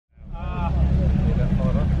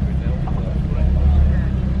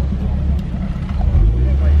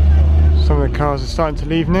the cars are starting to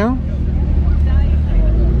leave now.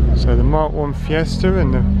 So the Mark 1 Fiesta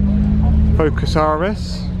and the Focus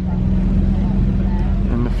RS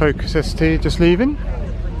and the Focus ST just leaving.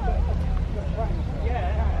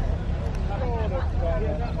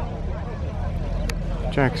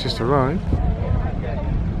 Jack's just arrived.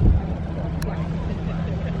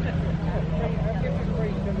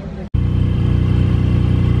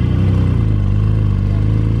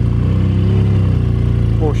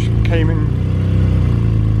 Porsche Cayman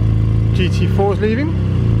GT4 is leaving.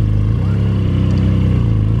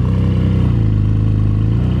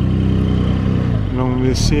 Along with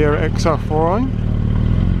the Sierra XR4i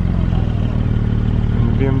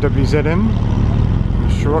and the BMW ZM and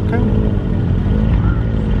the Scirocco.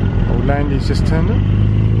 Old Landy's just turned up.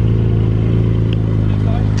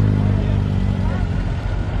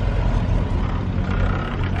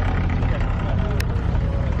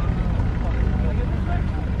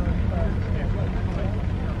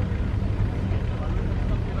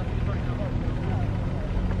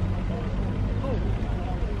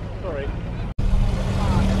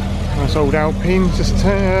 Nice old Alpines, just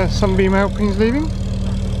Sunbeam Alpines leaving.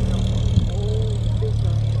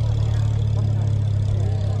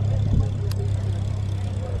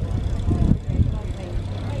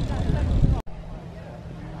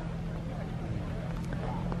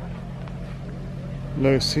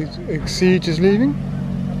 Low Exige is leaving.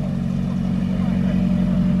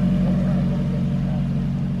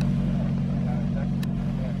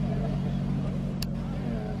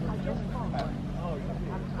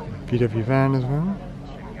 VW van as well.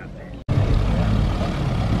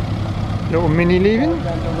 Little Mini leaving.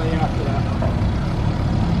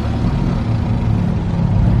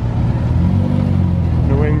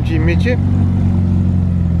 No MG Midget.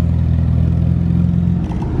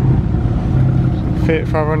 Fiat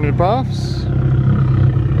 500 baths.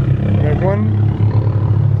 Red one.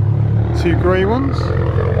 Two grey ones.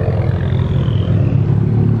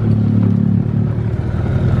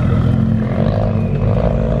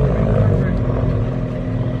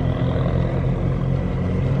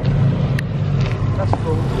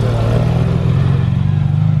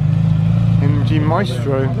 MG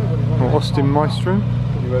Maestro, or Austin Maestro.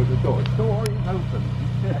 You open the door, it's still open.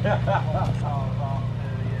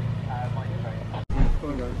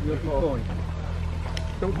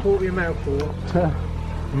 Don't call me a mouthful.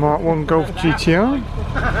 Mark 1 Golf GTR.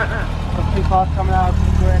 Two cars coming out of the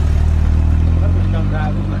square. That was coming out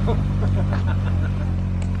of the mouth.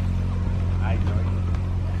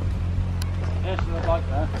 Yes, I like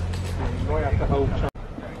that. You might have to hold.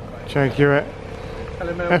 Jaguar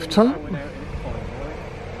F-Type.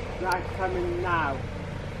 That's coming now.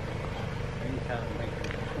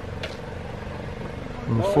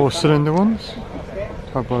 And the 4-cylinder ones,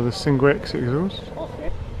 powered by the single exit exhaust.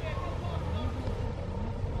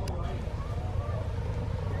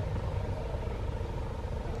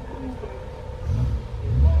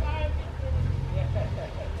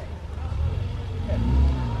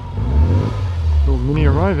 Little Mini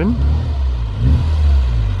arriving.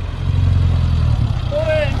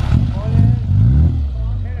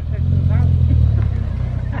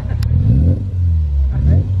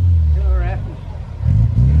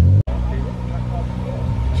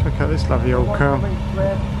 Check out this lovely old car.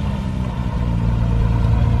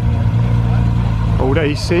 Old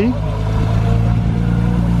AC.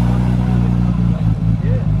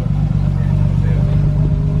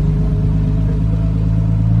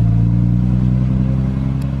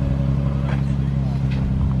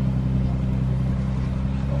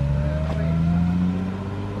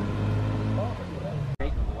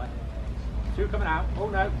 Two coming out. Oh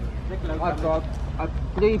no. I've got a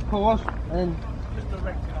 3 Porsche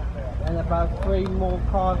and about 3 more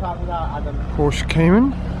cars after that, Adam. Porsche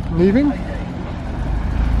Cayman leaving.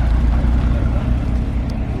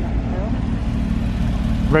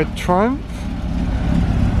 Red Triumph.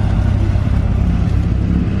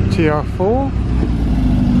 TR4.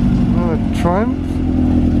 Another Triumph.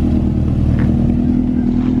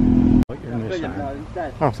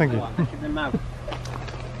 Oh, thank you.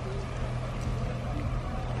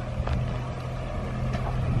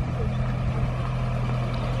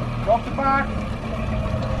 Off the back.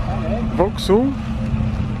 Vauxhall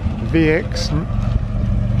VX.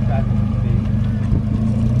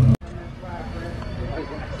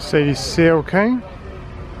 Mercedes CLK.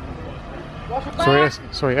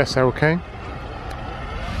 Sorry, SLK.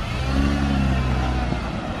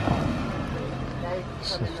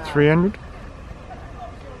 300.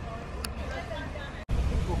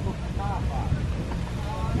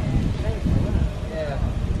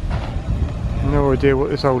 No idea what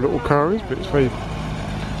this old little car is, but it's very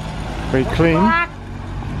Very clean.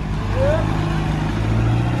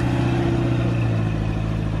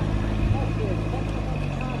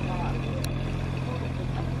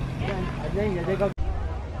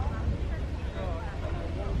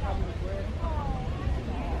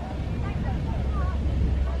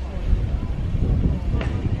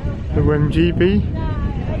 The MGB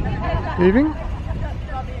leaving.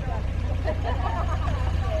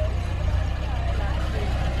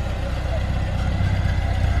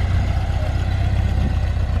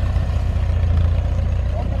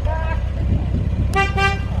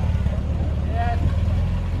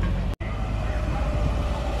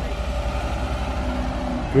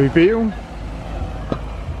 Blue Beetle.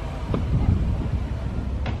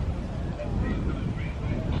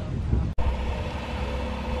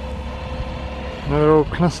 Another old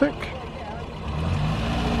classic.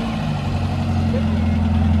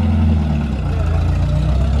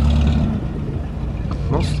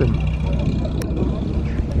 Austin.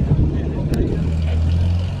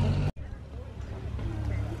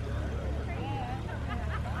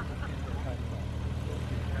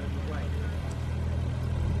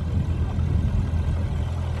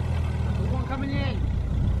 One coming in.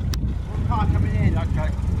 One car coming in. Okay.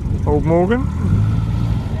 Old Morgan.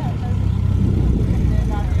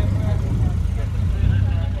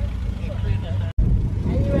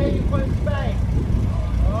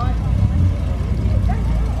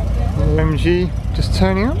 MG just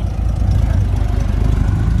turning up.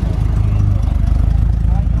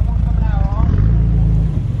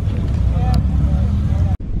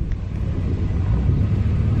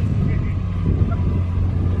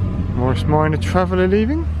 Morris Minor Traveller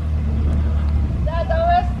leaving.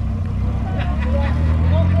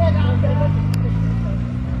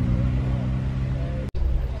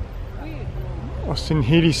 Austin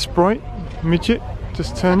Healey Sprite Midget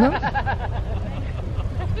just turned up.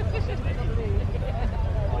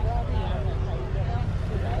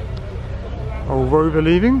 Old Rover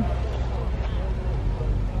leaving.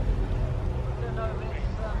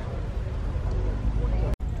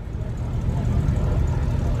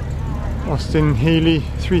 Austin Healey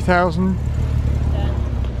 3000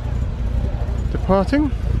 departing.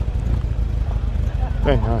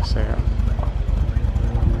 Very nice there.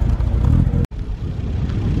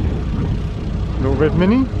 Little red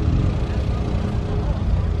Mini.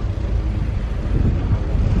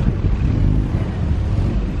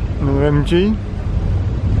 Another MG.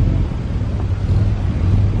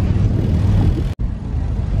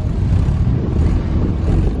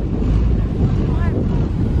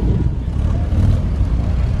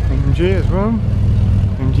 MG as well.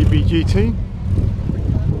 MGB GT.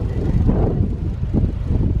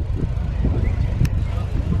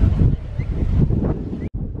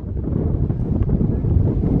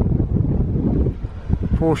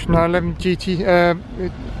 Porsche 911 GT,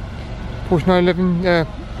 Porsche 911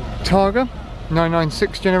 Targa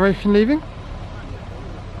 996 generation leaving.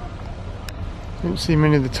 Didn't see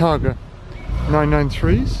many of the Targa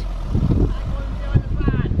 993s.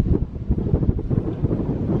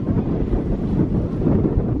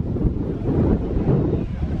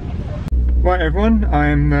 Right everyone, I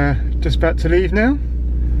am just about to leave now.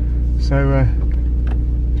 So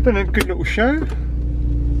it's been a good little show.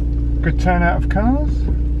 Good turnout of cars.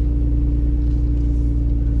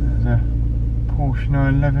 There's a Porsche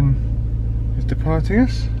 911 is departing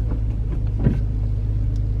us.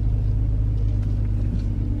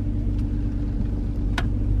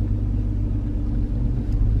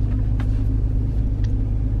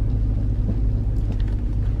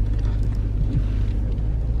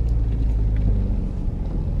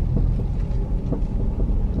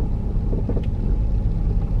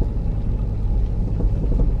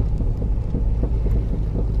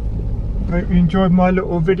 Hope you enjoyed my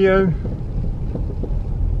little video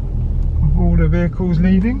of all the vehicles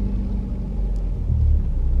leaving.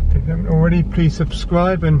 If you haven't already, please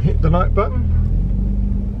subscribe and hit the like button.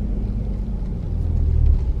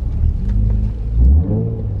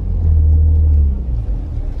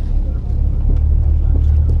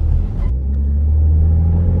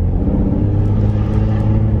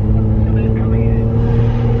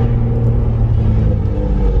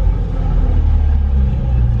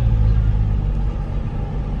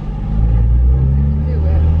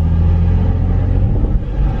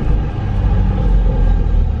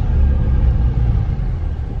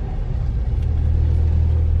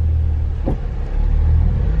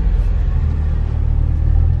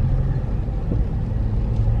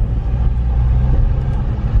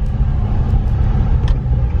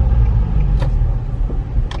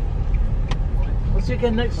 See you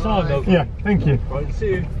again next time though. Yeah, thank you. Right,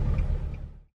 see you.